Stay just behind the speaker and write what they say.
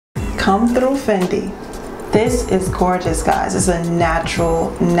Come through Fendi. This is gorgeous, guys. It's a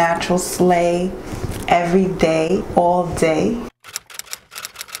natural slay every day, all day.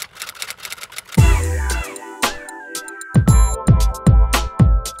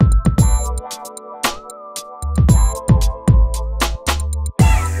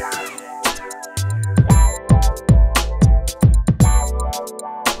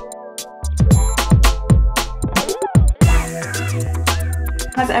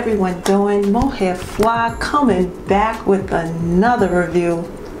 How's everyone doing? Mohair Fly coming back with another review.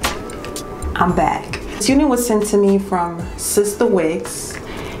 I'm back. This unit was sent to me from Sistawigs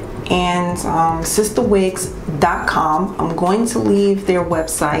and Sistawigs.com. I'm going to leave their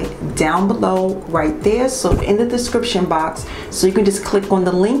website down below right there, so in the description box, so you can just click on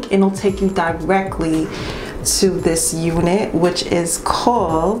the link and it'll take you directly to this unit, which is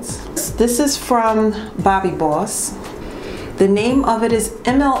called, this is from Bobbi Boss. The name of it is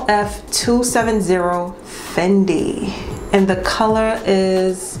MLF270 Fendi, and the color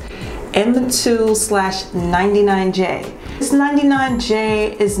is M299J. This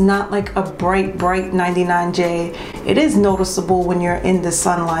 99J is not like a bright 99J. It is noticeable when you're in the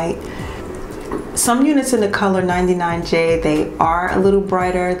sunlight. Some units in the color 99J, they are a little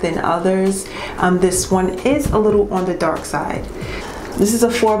brighter than others. This one is a little on the dark side. This is a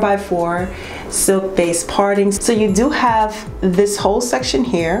 4x4 silk base parting. So you do have this whole section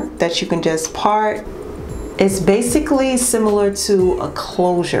here that you can just part. It's basically similar to a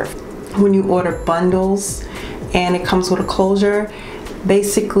closure. When you order bundles and it comes with a closure,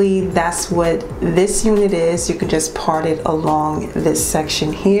 basically that's what this unit is. You can just part it along this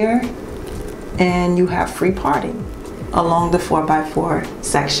section here and you have free parting along the 4x4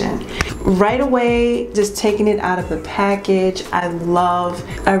 section. Right away, just taking it out of the package, I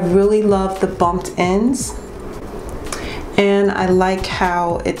really love the bumped ends, and I like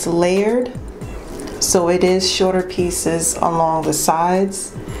how it's layered, so it is shorter pieces along the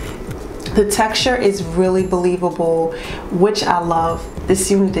sides. The texture is really believable, which I love.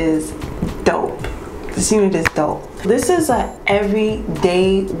 This unit is dope. This unit is dope. This is a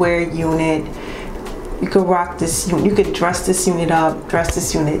everyday wear unit. You could rock this unit, you could dress this unit up, dress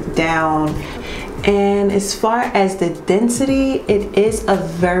this unit down. And as far as the density, it is a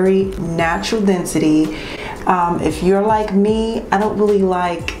very natural density. If you're like me, I don't really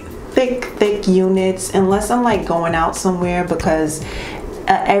like thick units unless I'm like going out somewhere, because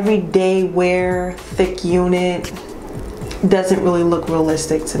everyday wear thick unit doesn't really look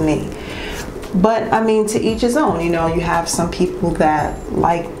realistic to me. But I mean, to each his own. You know, you have some people that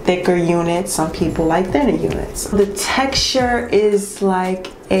like thicker units, some people like thinner units. The texture is like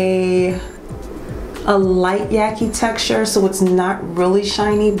a light yaki texture, so it's not really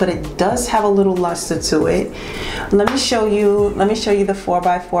shiny, but it does have a little luster to it. Let me show you the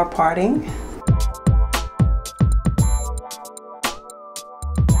 4x4 parting.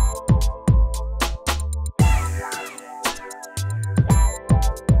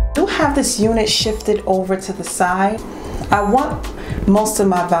 Have this unit shifted over to the side. I want most of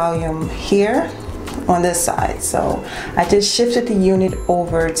my volume here on this side, so I just shifted the unit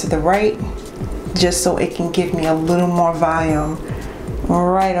over to the right just so it can give me a little more volume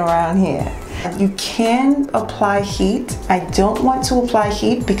right around here. You can apply heat. I don't want to apply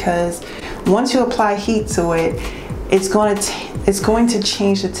heat because once you apply heat to it, it's going to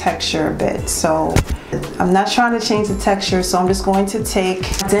change the texture a bit. So I'm not trying to change the texture, so I'm just going to take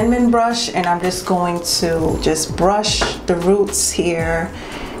a Denman brush and I'm just going to just brush the roots here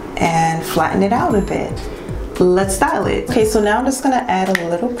and flatten it out a bit. Let's style it. Okay, so now I'm just going to add a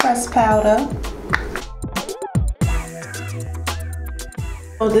little pressed powder.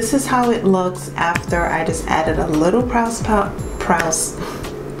 So this is how it looks after I just added a little pressed powder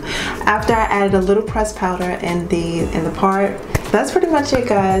in the part. That's pretty much it,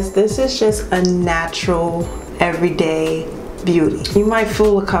 guys. This is just a natural everyday beauty. You might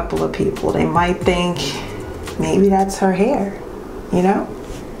fool a couple of people. They might think maybe that's her hair, you know?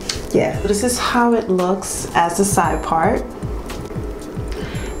 Yeah. This is how it looks as the side part.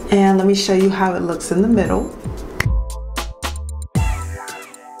 And let me show you how it looks in the middle.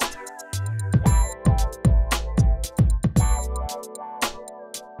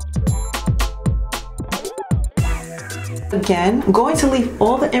 Again, I'm going to leave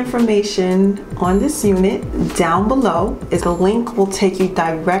all the information on this unit down below. The link will take you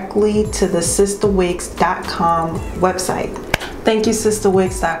directly to the Sistawigs.com website. Thank you,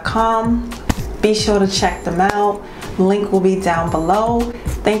 Sistawigs.com. Be sure to check them out. Link will be down below.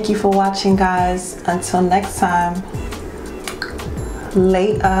 Thank you for watching, guys. Until next time,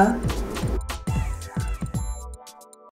 later.